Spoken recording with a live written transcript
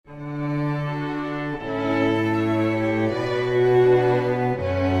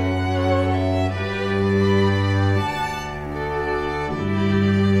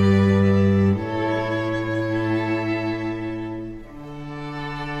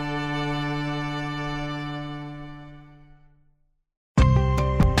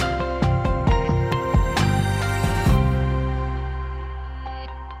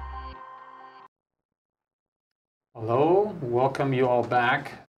welcome you all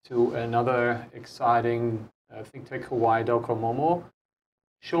back to another exciting Think Tech Hawaii Docomomo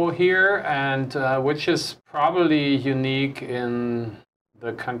show here, and which is probably unique in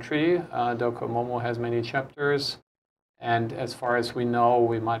the country. Docomomo has many chapters, and as far as we know,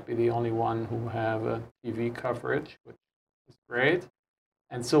 we might be the only one who have a TV coverage, which is great.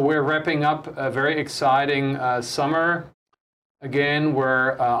 And so we're wrapping up a very exciting summer, again,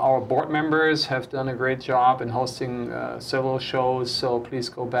 where our board members have done a great job in hosting several shows. So please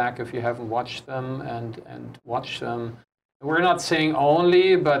go back if you haven't watched them and watch them. We're not saying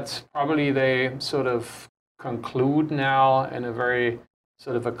only, but probably they sort of conclude now in a very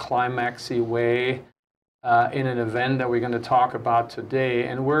sort of a climaxy way in an event that we're going to talk about today.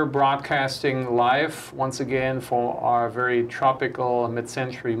 And we're broadcasting live once again for our very tropical,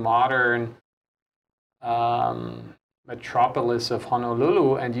 mid-century modern metropolis of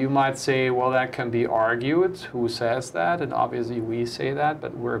Honolulu. And you might say, well, that can be argued. Who says that? And obviously we say that,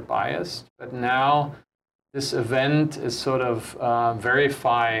 but we're biased. But now this event is sort of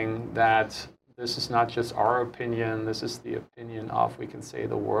verifying that this is not just our opinion. This is the opinion of, we can say,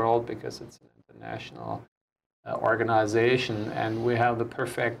 the world, because it's an international organization. And we have the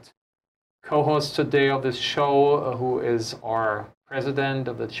perfect co-host today of this show, who is our president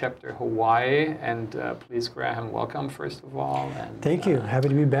of the chapter Hawaii. And please, Graham, welcome, first of all. And, thank you. Happy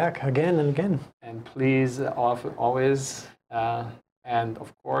to be back again and again. And please, always, and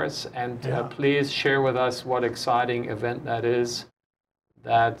of course, and please share with us what exciting event that is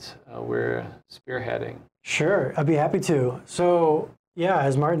that we're spearheading. Sure, I'd be happy to. So, yeah,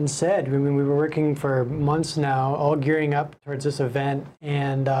 as Martin said, I mean, we were working for months now, all gearing up towards this event.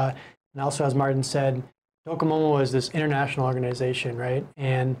 And also, as Martin said, Docomomo is this international organization, right?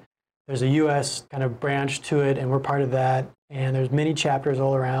 And there's a U.S. kind of branch to it, and we're part of that. And there's many chapters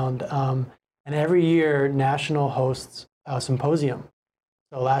all around. And every year, National hosts a symposium.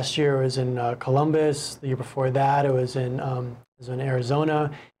 So last year it was in Columbus. The year before that, it was in Arizona.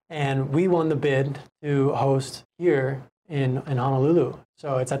 And we won the bid to host here in Honolulu.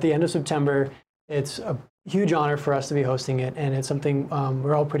 So it's at the end of September. It's a huge honor for us to be hosting it, and it's something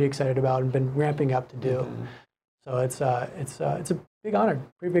we're all pretty excited about and been ramping up to do. Mm-hmm. So it's a big honor,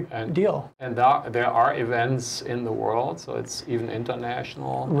 pretty big deal. And there are events in the world, so it's even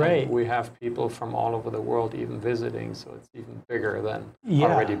international. Right. And we have people from all over the world even visiting, so it's even bigger than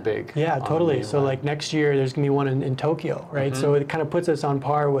already big. Yeah, totally. So like next year, there's going to be one in Tokyo, right? Mm-hmm. So it kind of puts us on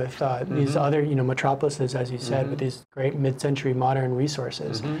par with these other metropolises, as you said, with these great mid-century modern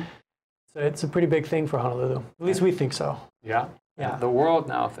resources. Mm-hmm. So it's a pretty big thing for Honolulu. At least we think so. Yeah. The world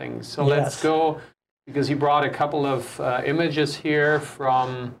now thinks. So let's go, because he brought a couple of images here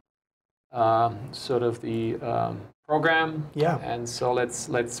from sort of the program. Yeah. And so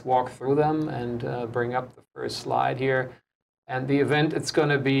let's walk through them and bring up the first slide here. And the event, it's going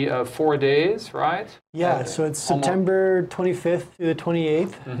to be 4 days, right? Yeah, so it's September 25th through the 28th.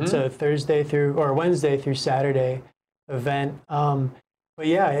 Mm-hmm. It's a Wednesday through Saturday event. But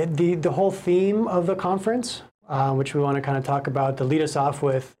yeah, the whole theme of the conference, which we want to kind of talk about to lead us off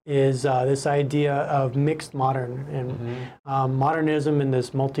with, is this idea of mixed modern and modernism in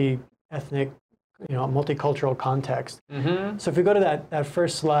this multi-ethnic, multicultural context. Mm-hmm. So if we go to that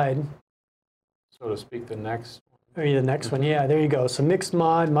first slide, so to speak, the next one. Or the next one, yeah, there you go. So mixed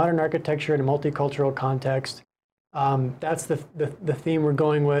modern architecture in a multicultural context. That's the theme we're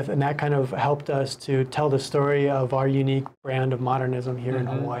going with, and that kind of helped us to tell the story of our unique brand of modernism here in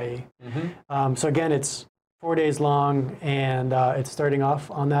Hawaii. Mm-hmm. So again, it's 4 days long, and it's starting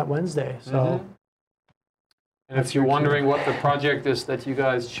off on that Wednesday. So, and if you're wondering what the project is that you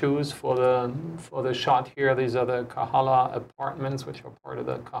guys choose for the shot here, these are the Kahala apartments, which are part of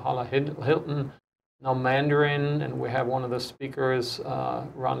the Kahala Hilton, now Mandarin, and we have one of the speakers,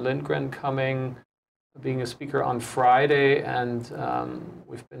 Ron Lindgren, coming, being a speaker on Friday, and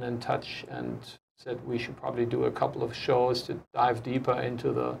we've been in touch and said we should probably do a couple of shows to dive deeper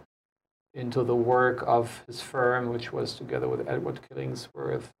into the work of his firm, which was together with Edward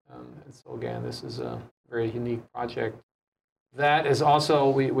Killingsworth. And so again, this is a very unique project. That is also,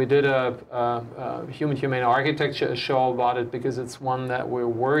 we did a humane architecture show about it, because it's one that we're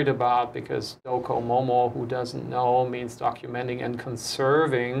worried about, because Docomomo, who doesn't know, means documenting and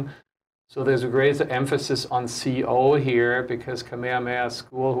conserving. So there's a great emphasis on CO here, because Kamehameha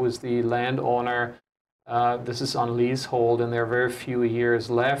School, who is the landowner, this is on leasehold, and there are very few years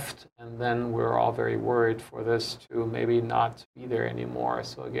left. And then we're all very worried for this to maybe not be there anymore.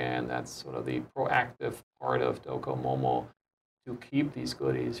 So again, that's sort of the proactive part of Docomomo, to keep these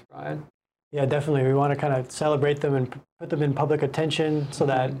goodies, right? Yeah, definitely. We want to kind of celebrate them and put them in public attention so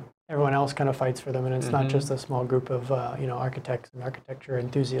that everyone else kind of fights for them, and it's not just a small group of architects and architecture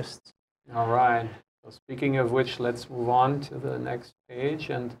enthusiasts. All right. So speaking of which, let's move on to the next page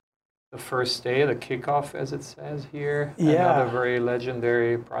and the first day, the kickoff, as it says here. Yeah. Another very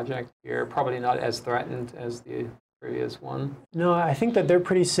legendary project here. Probably not as threatened as the previous one. No, I think that they're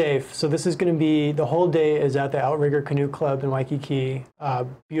pretty safe. So this is going to be, the whole day is at the Outrigger Canoe Club in Waikiki.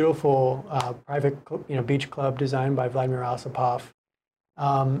 Beautiful private beach club designed by Vladimir Osipov.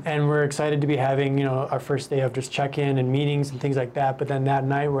 And we're excited to be having our first day of just check-in and meetings and things like that. But then that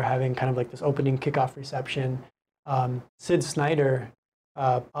night we're having kind of like this opening kickoff reception. Sid Snyder,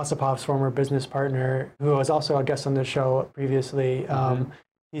 Osipov's former business partner, who was also a guest on the show previously,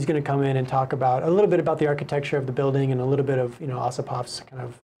 he's going to come in and talk about a little bit about the architecture of the building and a little bit of Osipov's kind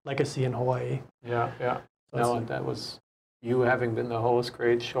of legacy in Hawaii. Yeah, yeah. So no, and that was you having been the host.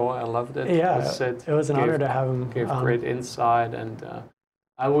 Great show. I loved it. Yeah, it was an honor to have him. Gave great insight, and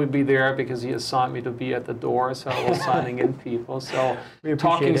I will be there because he assigned me to be at the door, so I was signing in people. So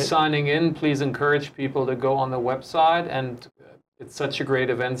talking signing in, please encourage people to go on the website, and it's such a great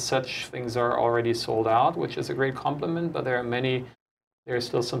event. Such things are already sold out, which is a great compliment, but there are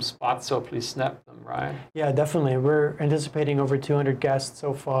still some spots, so please snap them, right? Yeah, definitely. We're anticipating over 200 guests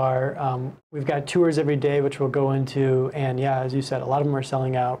so far. We've got tours every day, which we'll go into. And yeah, as you said, a lot of them are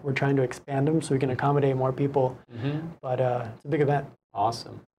selling out. We're trying to expand them so we can accommodate more people. But it's a big event.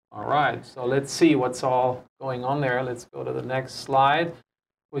 Awesome. All right. So let's see what's all going on there. Let's go to the next slide,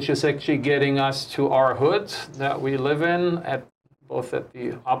 which is actually getting us to our hood that we live in both at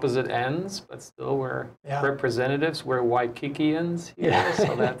the opposite ends, but still we're representatives. We're Waikikians here,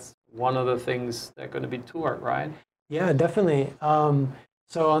 so that's one of the things that are going to be toured, right? Yeah, definitely.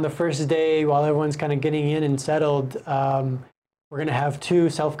 So on the first day, while everyone's kind of getting in and settled, we're going to have 2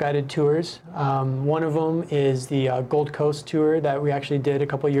 self-guided tours. One of them is the Gold Coast tour that we actually did a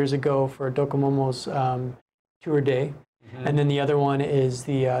couple years ago for Docomomo's tour day. And then the other one is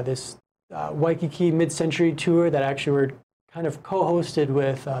this Waikiki mid-century tour that actually we're kind of co-hosted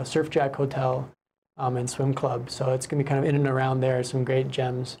with Surf Jack Hotel and Swim Club. So it's going to be kind of in and around there, some great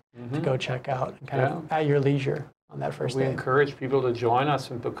gems to go check out and kind of at your leisure on that first day. We encourage people to join us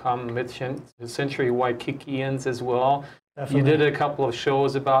and become mid-century Waikikians as well. Definitely. You did a couple of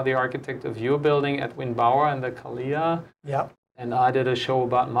shows about the architect of your building, Edwin Bauer, and the Kalia. Yep. And I did a show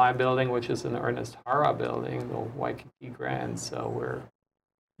about my building, which is an Ernest Hara building, the Waikiki Grand. So we're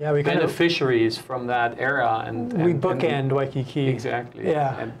we beneficiaries from that era, and we bookend Waikiki. Exactly.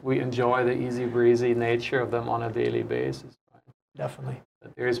 Yeah. And we enjoy the easy breezy nature of them on a daily basis. Right? Definitely.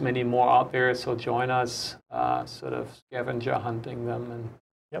 But there's many more out there, so join us, sort of scavenger hunting them and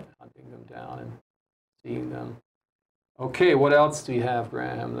hunting them down and seeing them. Okay, what else do you have,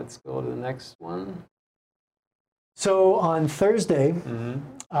 Graham? Let's go to the next one. So on Thursday,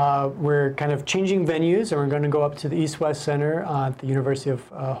 we're kind of changing venues, and we're going to go up to the East-West Center at the University of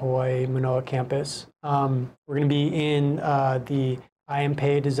Hawaii Manoa campus. We're going to be in the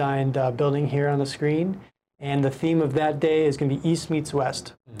IMPE designed building here on the screen, and the theme of that day is going to be East meets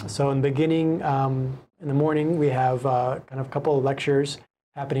West. So in the beginning, in the morning, we have kind of a couple of lectures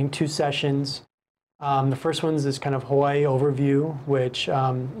happening, 2 sessions. The first one is this kind of Hawaii overview, which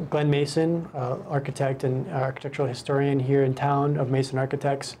Glenn Mason, architect and architectural historian here in town of Mason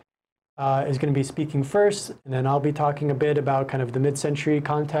Architects, is going to be speaking first. And then I'll be talking a bit about kind of the mid-century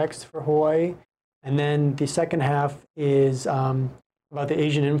context for Hawaii. And then the second half is about the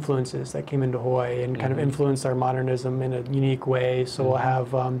Asian influences that came into Hawaii and kind of influenced our modernism in a unique way. So we'll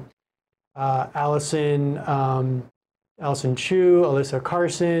have Allison Chu, Alyssa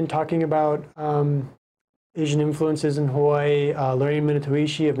Carson talking about Asian influences in Hawaii. Lorraine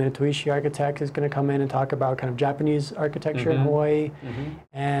Minatoishi of Minatoishi Architects is going to come in and talk about kind of Japanese architecture in Hawaii.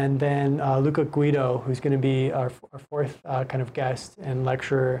 And then Luca Guido, who's going to be our 4th kind of guest and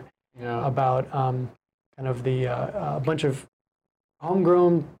lecturer about kind of the a bunch of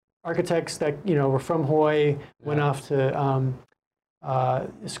homegrown architects that were from Hawaii, went off to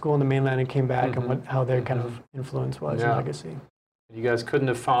school in the mainland and came back, and how their kind of influence was and legacy. You guys couldn't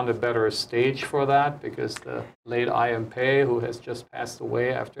have found a better stage for that, because the late IMPE, who has just passed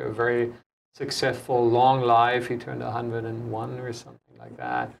away after a very successful long life, he turned 101 or something like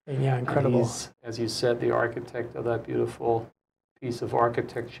that. Yeah, incredible. And he's, as you said, the architect of that beautiful piece of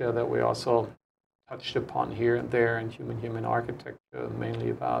architecture that we also touched upon here and there in human architecture,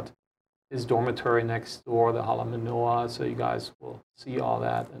 mainly about his dormitory next door, the Hala Manoa. So you guys will see all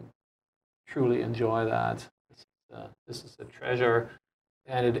that and truly enjoy that. This is a treasure.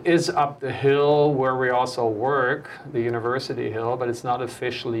 And it is up the hill where we also work, the University Hill, but it's not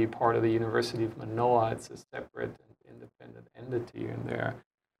officially part of the University of Manoa. It's a separate and independent entity in there.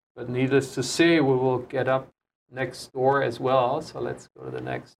 But needless to say, we will get up next door as well. So let's go to the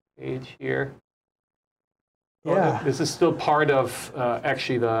next page here. Yeah. This is still part of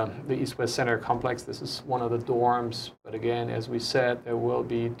actually the East-West Center complex. This is one of the dorms. But again, as we said, there will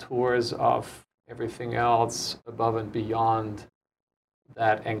be tours of everything else above and beyond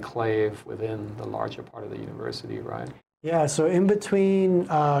that enclave within the larger part of the university, right? Yeah, so in between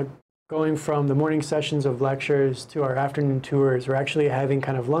going from the morning sessions of lectures to our afternoon tours, we're actually having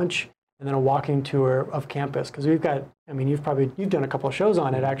kind of lunch and then a walking tour of campus. Because we've got, I mean, you've done a couple of shows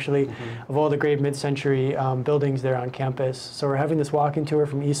on it actually, of all the great mid-century buildings there on campus. So we're having this walking tour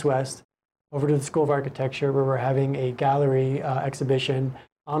from East-West over to the School of Architecture, where we're having a gallery exhibition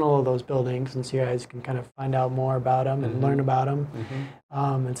on all of those buildings, and so you guys can kind of find out more about them and learn about them,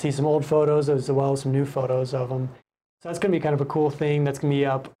 and see some old photos as well as some new photos of them. So that's going to be kind of a cool thing. That's going to be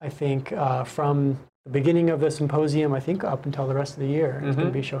up, I think, from the beginning of the symposium, I think, up until the rest of the year. It's going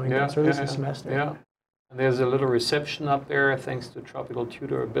to be showing us, or at least the semester. Yeah, and there's a little reception up there, thanks to Tropical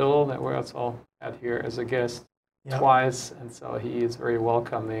Tutor Bill, that we're also had here as a guest twice, and so he is very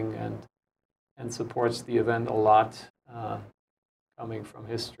welcoming and supports the event a lot, coming from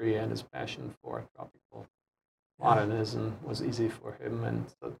history, and his passion for tropical modernism was easy for him, and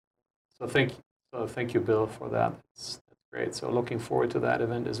so thank you, Bill, for that. That's great. So looking forward to that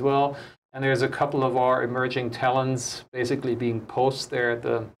event as well. And there's a couple of our emerging talents basically being posted there at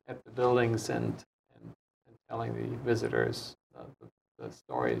the buildings and telling the visitors the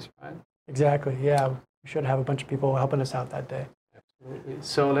stories, right? Exactly. Yeah, we should have a bunch of people helping us out that day. Absolutely.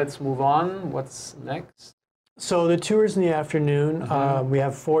 So let's move on. What's next? So the tours in the afternoon, we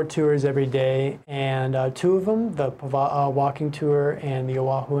have 4 tours every day, and 2 of them, the walking tour and the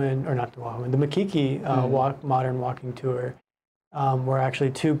Oahuan, or not the Oahuan, the Makiki modern walking tour, were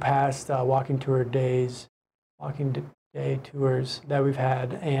actually 2 past walking day tours that we've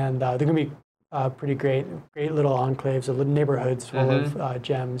had, and they're going to be pretty great little enclaves, of neighborhoods full of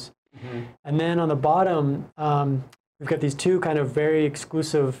gems. And then on the bottom, we've got these 2 kind of very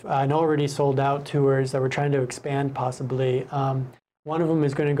exclusive and already sold out tours that we're trying to expand possibly. One of them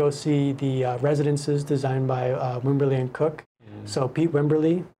is going to go see the residences designed by Wimberly and Cook. So Pete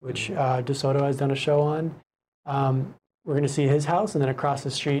Wimberly, which DeSoto has done a show on. We're going to see his house, and then across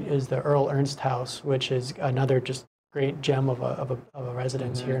the street is the Earl Ernst House, which is another just great gem of a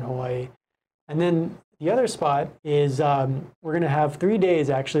residence here in Hawaii. And then the other spot is we're going to have 3 days,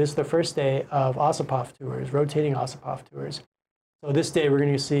 actually. This is the first day of Ossipoff tours, rotating Ossipoff tours. So this day we're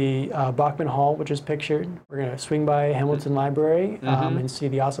going to see Bachman Hall, which is pictured. We're going to swing by Hamilton Library and see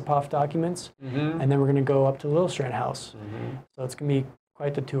the Ossipoff documents. And then we're going to go up to Little Strand House. So it's going to be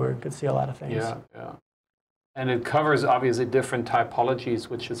quite the tour. Good to see a lot of things. Yeah, yeah. And it covers obviously different typologies,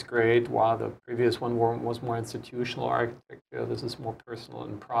 which is great. While the previous one was more institutional architecture, this is more personal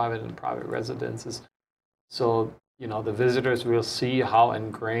and private residences. So, you know, the visitors will see how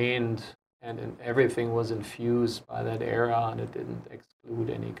ingrained and everything was infused by that era, and it didn't exclude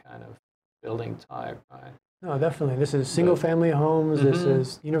any kind of building type, right? No, definitely. This is single-family homes. This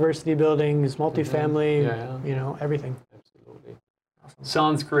is university buildings, multifamily, you know, everything. Absolutely. Awesome.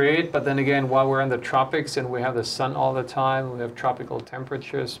 Sounds great, but then again, while we're in the tropics and we have the sun all the time, we have tropical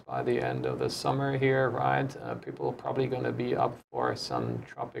temperatures by the end of the summer here, right? People are probably going to be up for some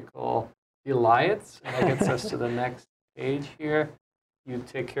tropical delights, and that gets us to the next page here. You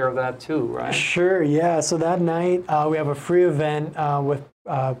take care of that too, right? Sure, yeah. So that night, we have a free event with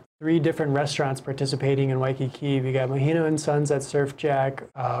 3 different restaurants participating in Waikiki. We got Mahino and Sons at Surf Jack.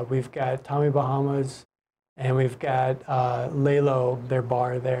 We've got Tommy Bahamas, and we've got Lelo, their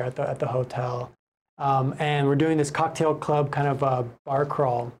bar there at the hotel. And we're doing this cocktail club kind of a bar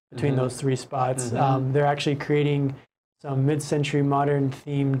crawl between those 3 spots. They're actually creating some mid-century modern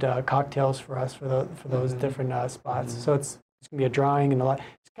themed cocktails for us for those different spots. So it's going to be a drawing and a lot.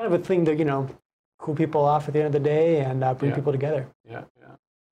 It's kind of a thing to, you know, cool people off at the end of the day and bring people together. Yeah, yeah.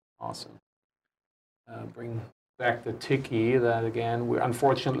 Awesome. Bring back the tiki that, again,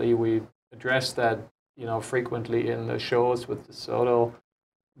 unfortunately, we addressed that, you know, frequently in the shows with DeSoto,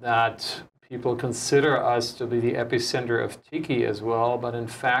 that people consider us to be the epicenter of tiki as well, but in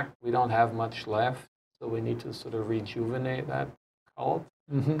fact, we don't have much left. So we need to sort of rejuvenate that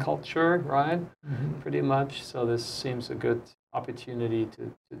culture, right? Pretty much. So this seems a good opportunity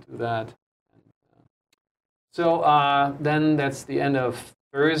to do that. So then that's the end of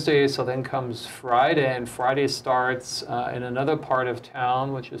Thursday. So then comes Friday, and Friday starts in another part of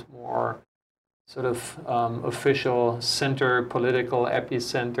town, which is more sort of official center, political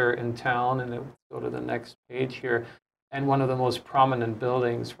epicenter in town. And then go to the next page here. And one of the most prominent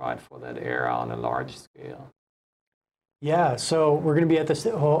buildings, right, for that era on a large scale. Yeah, so we're going to be at the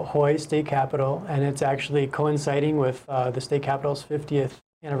Hawaii State Capitol, and it's actually coinciding with the state capitol's 50th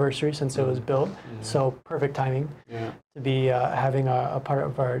anniversary since it was built. So perfect timing to be having a part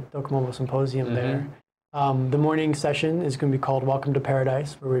of our Docomomo Symposium there. The morning session is going to be called Welcome to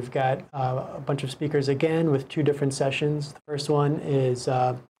Paradise, where we've got a bunch of speakers again with 2 different sessions. The first one is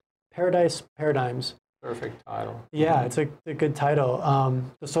Paradise Paradigms. Perfect title. Yeah, it's a good title.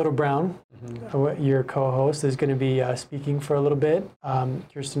 DeSoto Brown, your co-host, is going to be speaking for a little bit.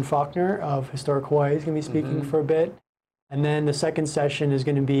 Kirsten Faulkner of Historic Hawaii is going to be speaking for a bit. And then the second session is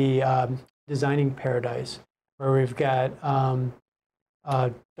going to be Designing Paradise, where we've got Don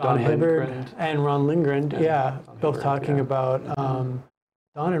Hibbard and Ron Lindgren, both talking about, Don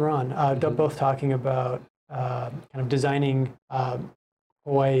and Ron, both talking about kind of designing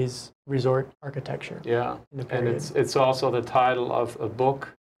Hawaii's resort architecture. Yeah, and it's also the title of a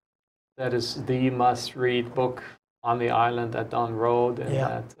book that is the must-read book on the island that Don wrote, and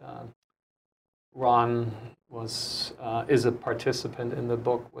that Ron is a participant in the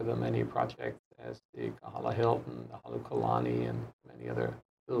book with many projects as the Kahala Hilton, the Halekulani, and many other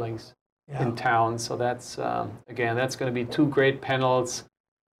buildings in town. So that's again, that's going to be 2 great panels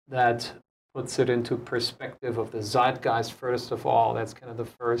that puts it into perspective of the zeitgeist, first of all. That's kind of the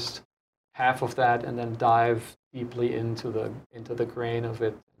first half of that, and then dive deeply into the grain of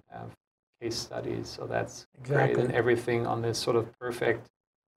it and have case studies. So that's great, and everything on this sort of perfect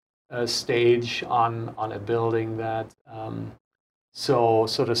stage on a building that so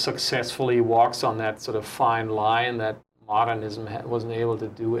sort of successfully walks on that sort of fine line that modernism wasn't able to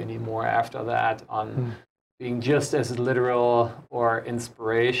do anymore after that, on being just as literal or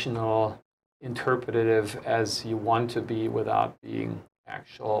inspirational, interpretative as you want to be without being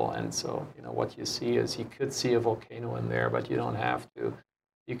actual. And so, you know, what you see is you could see a volcano in there, but you don't have to.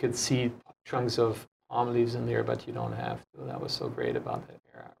 You could see chunks of palm leaves in there, but you don't have to. That was so great about that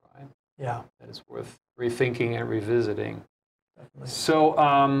era, right? Yeah. That is worth rethinking and revisiting. Definitely. So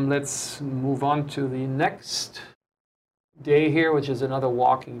let's move on to the next day here, which is another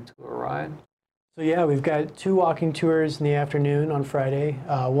walking tour, right? So yeah, we've got 2 walking tours in the afternoon on Friday.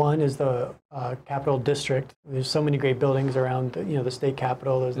 One is the Capitol District. There's so many great buildings around, the state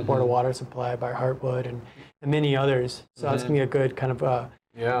capitol. There's the Board of Water Supply by Heartwood and many others. So that's going to be a good kind of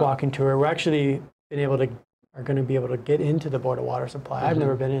walking tour. We're actually are going to be able to get into the Board of Water Supply. I've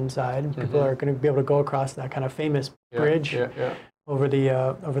never been inside. People are going to be able to go across that kind of famous bridge over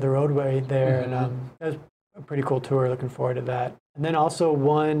the roadway there, and that's a pretty cool tour. Looking forward to that. And then also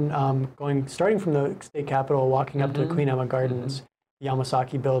one starting from the state capitol, walking up to Queen Emma Gardens, the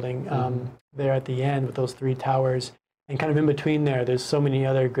Yamasaki building there at the end with those 3 towers. And kind of in between there's so many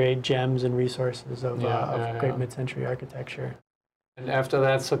other great gems and resources of great mid-century architecture. And after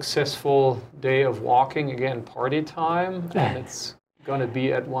that successful day of walking, again, party time, and it's going to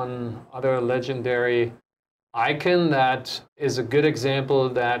be at one other legendary icon that is a good example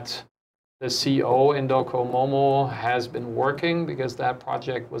that the CO in Docomomo has been working, because that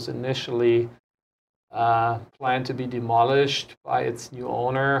project was initially planned to be demolished by its new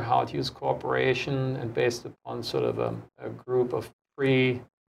owner, Howard Hughes Corporation, and based upon sort of a group of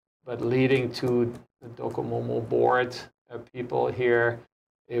but leading to the Docomomo board people here,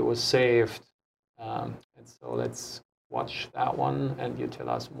 it was saved. And so let's watch that one, and you tell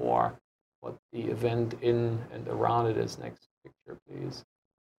us more what the event in and around it is. Next picture, please.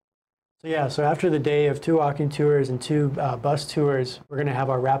 So yeah, so after the day of 2 walking tours and 2 bus tours, we're going to have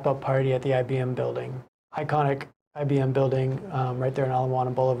our wrap-up party at the IBM building. Iconic IBM building right there on Ala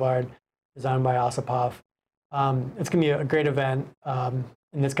Moana Boulevard, designed by Osipov. It's going to be a great event,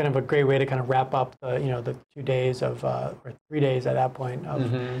 and it's kind of a great way to kind of wrap up the 2 days of, or 3 days at that point,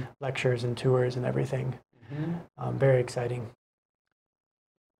 of lectures and tours and everything. Very exciting.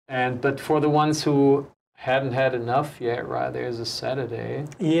 But for the ones who hadn't had enough yet, right, there's a Saturday.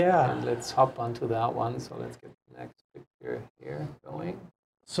 Yeah. And let's hop onto that one. So let's get the next picture here going.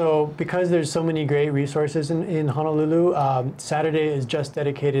 So because there's so many great resources in Honolulu, Saturday is just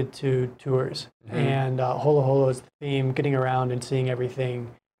dedicated to tours. And Holo Holo is the theme, getting around and seeing everything.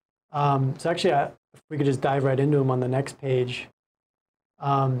 So actually, if we could just dive right into them on the next page.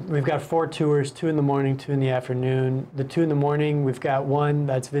 We've got 4 tours, 2 in the morning, 2 in the afternoon. The 2 in the morning, we've got one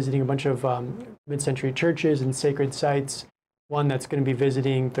that's visiting a bunch of mid-century churches and sacred sites. One that's going to be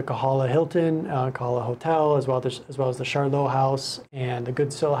visiting the Kahala Hilton, Kahala Hotel, as well as the Charlot House and the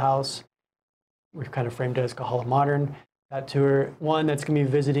Goodsill House. We've kind of framed it as Kahala Modern, that tour. One that's going to be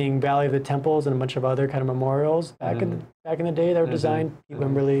visiting Valley of the Temples and a bunch of other kind of memorials back in the day that were designed. Pete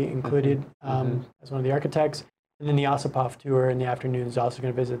Wimberly included as one of the architects. And then the Ossipoff tour in the afternoon is also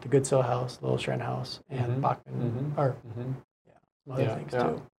going to visit the Goodsell House, Little Strand House, and Bachman, or yeah, some other things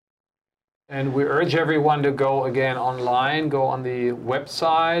too. And we urge everyone to go again online, go on the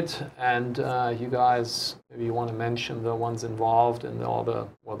website, and you guys, maybe you want to mention the ones involved and all the,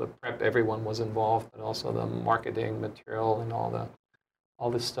 well, the prep, everyone was involved, but also the marketing material and all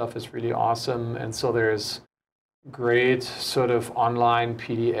this stuff is really awesome. And so there's great sort of online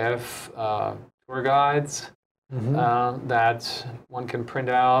PDF tour guides that one can print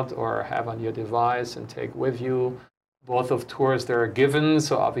out or have on your device and take with you. Both of tours, there are given,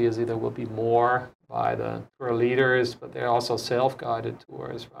 so obviously there will be more by the tour leaders, but they're also self-guided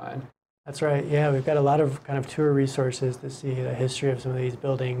tours, right? That's right. Yeah, we've got a lot of kind of tour resources to see the history of some of these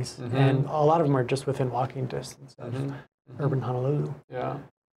buildings, and a lot of them are just within walking distance of urban Honolulu. Yeah.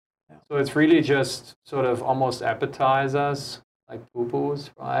 So it's really just sort of almost appetize us, like poo-poos,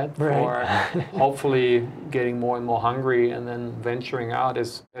 right? For hopefully getting more and more hungry and then venturing out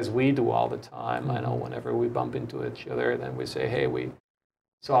as we do all the time. I know whenever we bump into each other, then we say, hey, we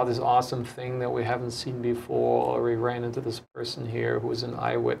saw this awesome thing that we haven't seen before, or we ran into this person here who was an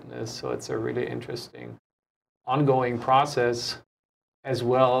eyewitness. So it's a really interesting ongoing process, as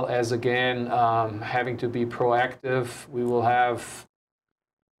well as, again, having to be proactive. We will have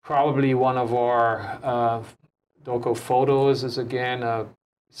probably one of our Doco photos is, again, a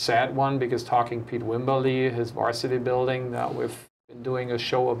sad one, because Talking Pete Wimberly, his varsity building that we've been doing a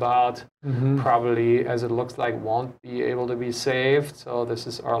show about, probably, as it looks like, won't be able to be saved. So this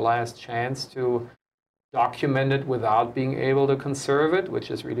is our last chance to document it without being able to conserve it,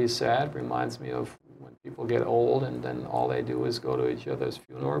 which is really sad. Reminds me of when people get old and then all they do is go to each other's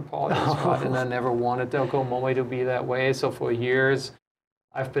funeral parties, right? And I never wanted Docomomo to be that way. So for years,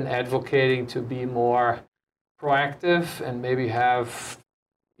 I've been advocating to be more proactive and maybe have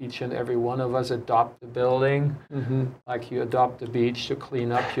each and every one of us adopt a building. Like you adopt a beach to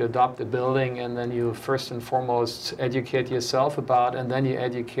clean up, you adopt a building, and then you first and foremost educate yourself about, and then you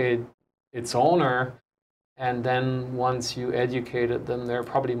educate its owner. And then once you educated them, they're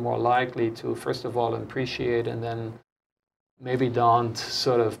probably more likely to, first of all, appreciate, and then maybe don't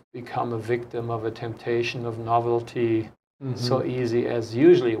sort of become a victim of a temptation of novelty so easy as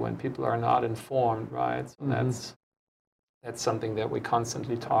usually when people are not informed, right? So that's something that we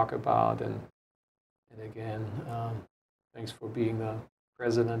constantly talk about. And again, thanks for being the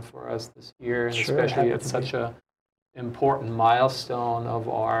president for us this year, and especially at such a important milestone of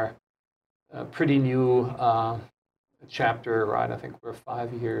our pretty new chapter, right? I think we're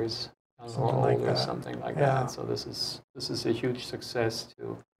 5 years or older, something like that. So this is a huge success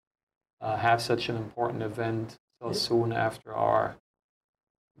to have such an important event so soon after our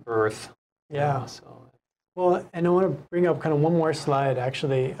birth. Well, and I want to bring up kind of one more slide,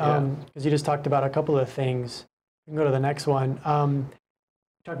 actually, because you just talked about a couple of things. We can go to the next one.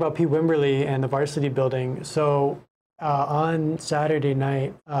 Talk about Pete Wimberly and the varsity building. So on Saturday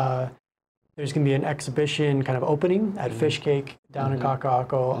night, there's going to be an exhibition kind of opening at Fish Cake down in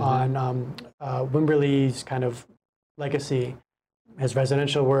Kaka'ako on Wimberly's kind of legacy, his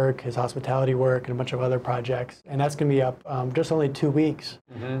residential work, his hospitality work, and a bunch of other projects. And that's going to be up just only 2 weeks.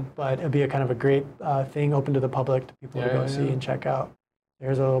 But it'll be a kind of a great thing open to the public, to people to go see and check out.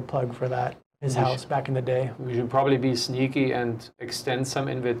 There's a little plug for that. His house back in the day. We should probably be sneaky and extend some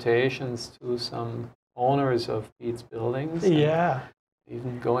invitations to some owners of Pete's buildings.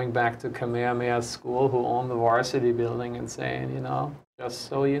 Even going back to Kamehameha School, who owned the varsity building, and saying, you know, just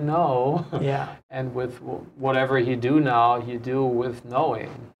so you know. And with whatever you do now, you do with knowing.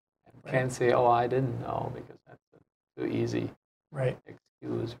 And can't say, oh, I didn't know, because that's a too easy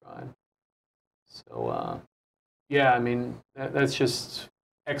excuse, right? So, yeah, I mean, that's just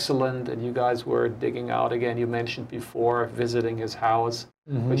excellent. And you guys were digging out again. You mentioned before visiting his house,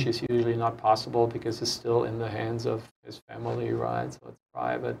 which is usually not possible because it's still in the hands of his family, right? So it's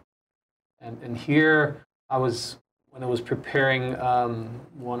private. And here when I was preparing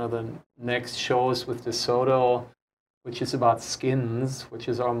one of the next shows with DeSoto, which is about skins, which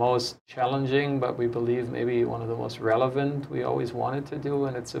is our most challenging, but we believe maybe one of the most relevant we always wanted to do.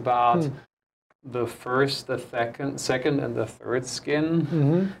 And it's about the first, the second, and the third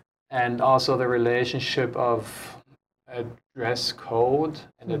skin, and also the relationship of a dress code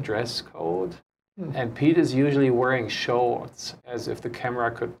and a dress code. And Pete is usually wearing shorts, as if the camera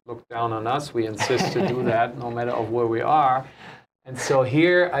could look down on us. We insist to do that no matter where we are. And so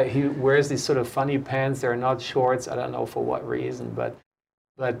here he wears these sort of funny pants. They're not shorts. I don't know for what reason, but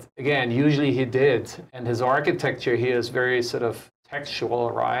again, usually he did. And his architecture here is very sort of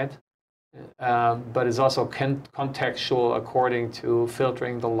textual, right? but it's also contextual according to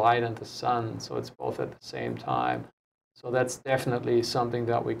filtering the light and the sun. So it's both at the same time. So that's definitely something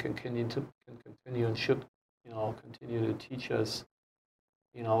that we can continue and should, continue to teach us,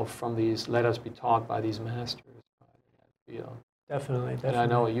 from these, let us be taught by these masters. I feel. Definitely. And I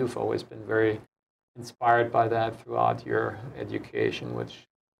know you've always been very inspired by that throughout your education, which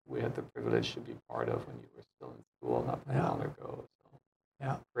we had the privilege to be part of when you were still in school not that long ago. So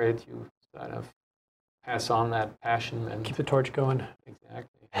yeah, great you kind of pass on that passion and keep the torch going.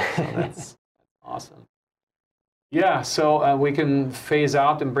 Exactly. So that's awesome. Yeah. So we can phase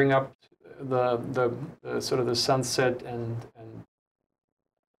out and bring up the sort of the sunset and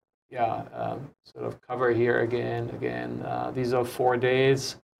yeah, sort of cover here again. These are 4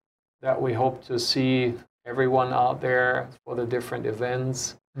 days that we hope to see everyone out there for the different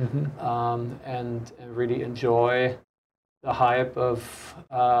events, and really enjoy the hype of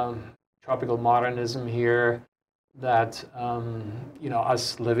tropical modernism here. That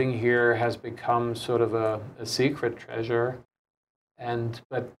us living here has become sort of a secret treasure,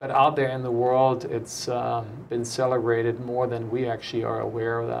 but out there in the world, it's been celebrated more than we actually are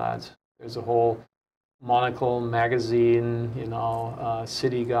aware of that. There's a whole Monocle magazine,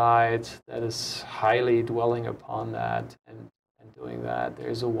 city guide that is highly dwelling upon that and doing that.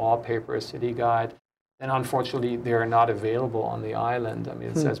 There's a wallpaper city guide, and unfortunately, they're not available on the island. I mean,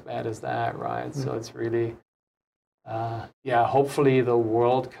 it's as bad as that, right? So it's really, hopefully the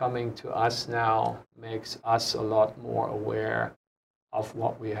world coming to us now makes us a lot more aware of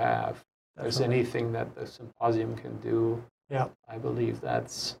what we have. If there's anything that the Symposium can do, I believe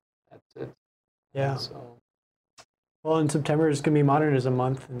that's it. Yeah. So. Well, in September is going to be Modernism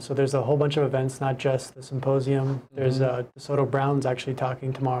Month, and so there's a whole bunch of events, not just the Symposium. There's DeSoto Brown's actually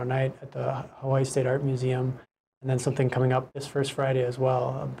talking tomorrow night at the Hawaii State Art Museum, and then something coming up this first Friday as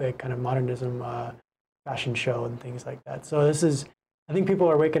well, a big kind of modernism fashion show and things like that. So this is, I think people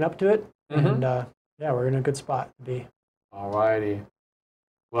are waking up to it, and we're in a good spot to be. All righty.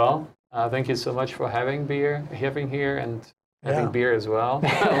 Well, thank you so much for having here and having beer as well.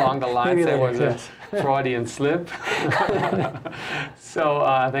 Along the lines, there was a Freudian slip.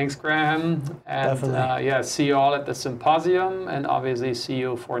 So thanks, Graham. And see you all at the Symposium, and obviously see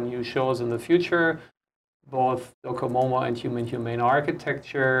you for new shows in the future, both Docomomo and Humane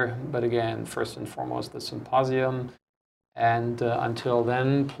Architecture. But again, first and foremost, the Symposium. And until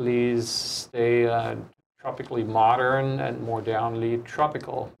then, please stay tropically modern and more downly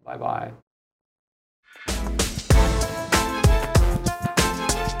tropical. Bye-bye.